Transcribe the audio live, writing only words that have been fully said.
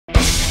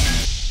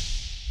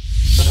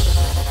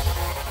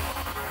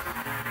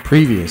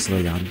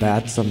Previously on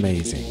That's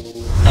Amazing.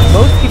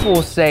 Most people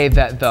will say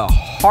that the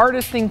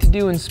hardest thing to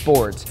do in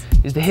sports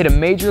is to hit a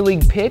major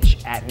league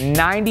pitch at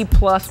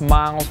 90+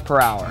 miles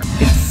per hour.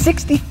 It's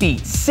 60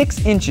 feet,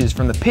 6 inches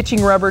from the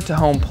pitching rubber to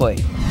home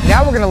plate.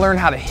 Now we're gonna learn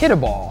how to hit a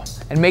ball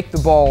and make the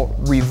ball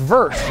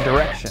reverse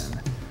direction.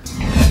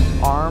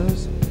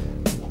 Arms,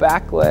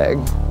 back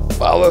leg,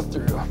 follow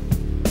through.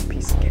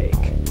 Piece of cake.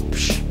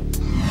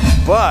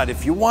 But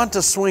if you want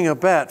to swing a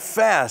bat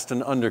fast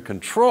and under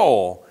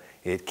control,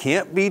 it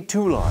can't be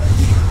too large.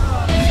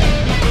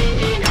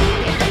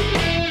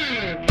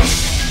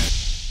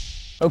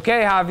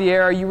 Okay,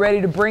 Javier, are you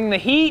ready to bring the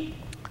heat?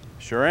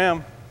 Sure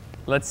am.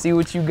 Let's see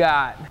what you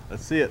got.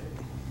 Let's see it.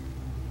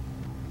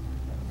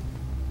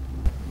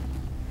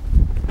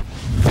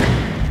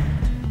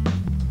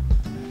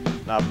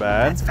 Not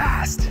bad. That's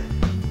fast.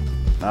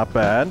 Not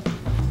bad.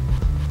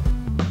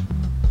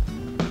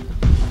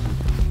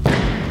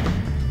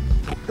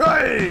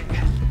 Hey!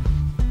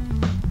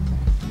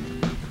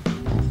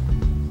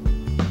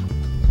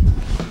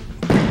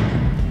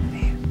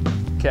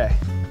 Okay.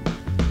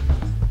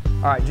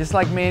 All right, just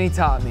like Manny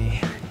taught me,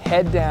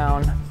 head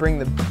down,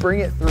 bring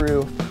it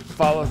through,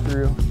 follow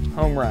through,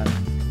 home run.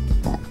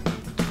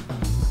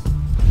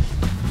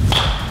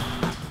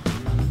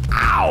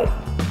 Ow!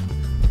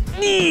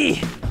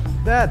 Knee!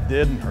 That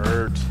didn't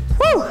hurt.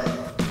 Woo!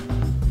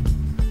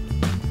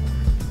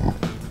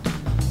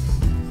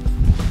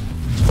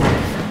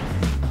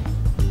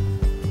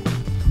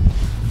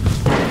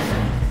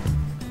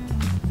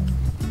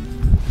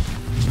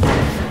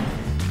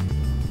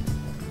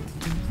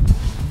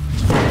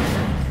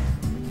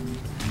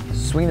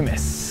 Swing and a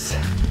miss.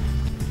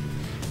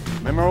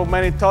 Remember what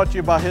Manny taught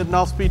you about hitting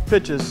off-speed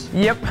pitches?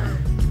 Yep.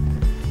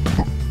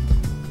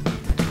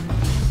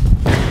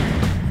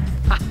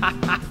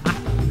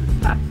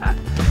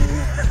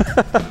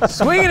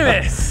 Swing and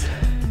a miss.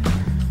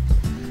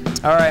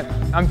 All right,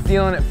 I'm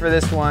feeling it for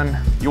this one.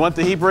 You want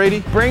the heat, Brady?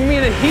 Bring me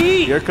the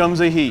heat. Here comes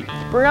the heat.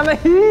 Bring on the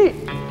heat.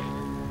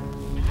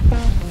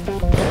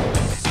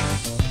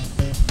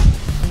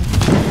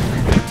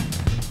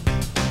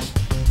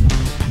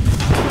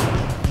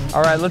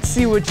 All right, let's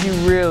see what you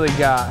really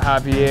got,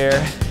 Javier.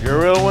 You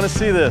really want to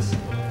see this?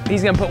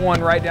 He's gonna put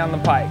one right down the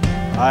pike.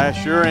 I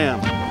sure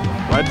am.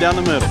 Right down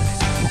the middle.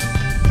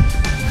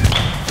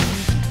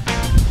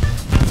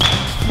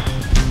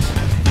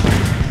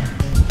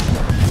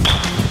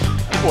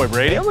 Good boy,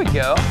 Brady. There we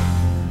go.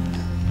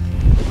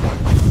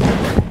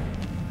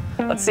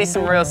 Let's see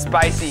some real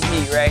spicy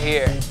heat right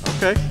here.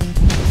 Okay.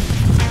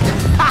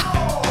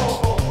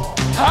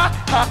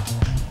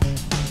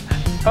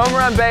 Home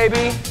run,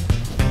 baby.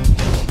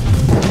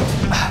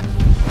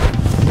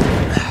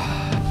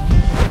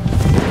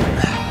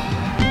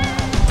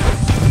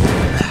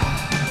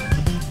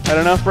 Had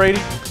enough, Brady?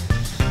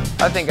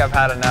 I think I've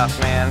had enough,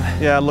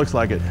 man. Yeah, it looks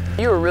like it.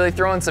 You were really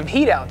throwing some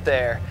heat out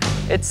there.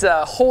 It's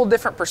a whole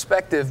different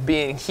perspective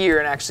being here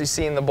and actually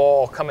seeing the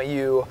ball come at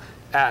you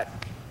at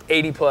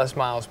 80+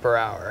 miles per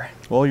hour.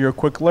 Well, you're a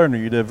quick learner.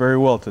 You did very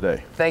well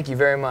today. Thank you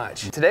very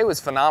much. Today was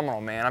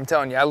phenomenal, man. I'm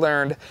telling you, I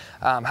learned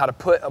how to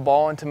put a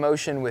ball into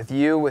motion with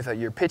you with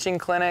your pitching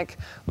clinic,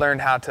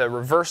 learned how to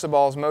reverse the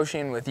ball's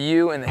motion with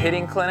you in the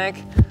hitting clinic.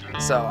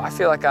 So I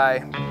feel like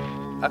I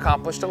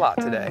accomplished a lot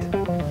today.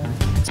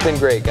 It's been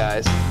great,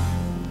 guys. Oh,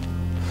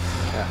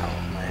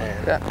 my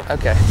hair. Yeah,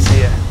 okay,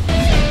 see ya.